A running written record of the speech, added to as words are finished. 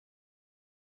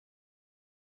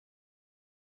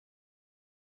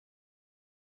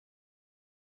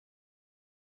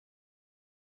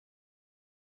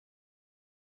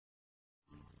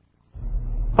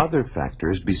Other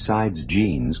factors besides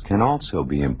genes can also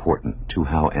be important to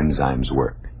how enzymes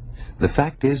work. The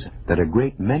fact is that a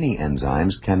great many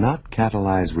enzymes cannot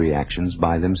catalyze reactions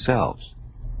by themselves.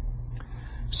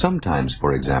 Sometimes,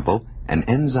 for example, an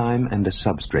enzyme and a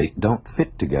substrate don't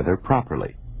fit together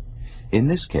properly. In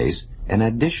this case, an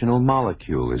additional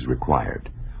molecule is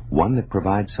required, one that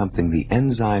provides something the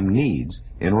enzyme needs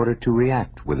in order to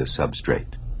react with a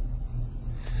substrate.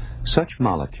 Such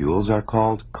molecules are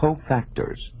called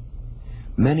cofactors.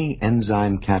 Many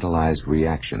enzyme-catalyzed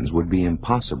reactions would be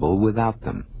impossible without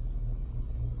them.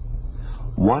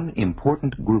 One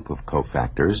important group of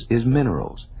cofactors is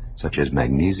minerals, such as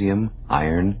magnesium,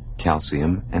 iron,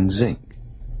 calcium, and zinc.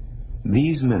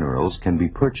 These minerals can be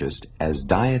purchased as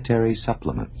dietary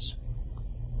supplements.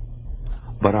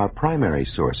 But our primary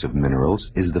source of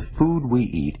minerals is the food we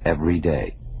eat every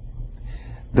day.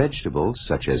 Vegetables,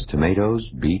 such as tomatoes,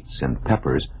 beets, and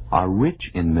peppers, are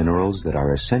rich in minerals that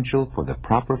are essential for the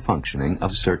proper functioning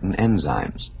of certain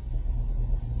enzymes.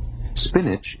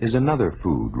 Spinach is another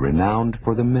food renowned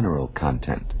for the mineral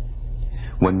content.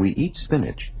 When we eat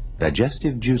spinach,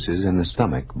 digestive juices in the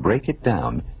stomach break it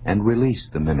down and release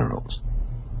the minerals.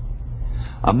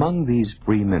 Among these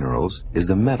free minerals is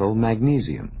the metal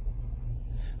magnesium.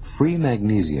 Free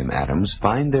magnesium atoms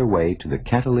find their way to the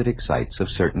catalytic sites of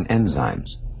certain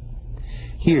enzymes.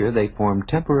 Here they form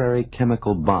temporary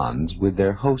chemical bonds with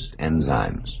their host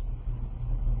enzymes.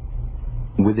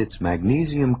 With its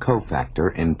magnesium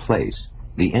cofactor in place,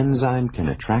 the enzyme can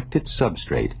attract its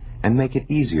substrate and make it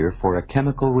easier for a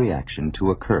chemical reaction to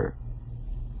occur.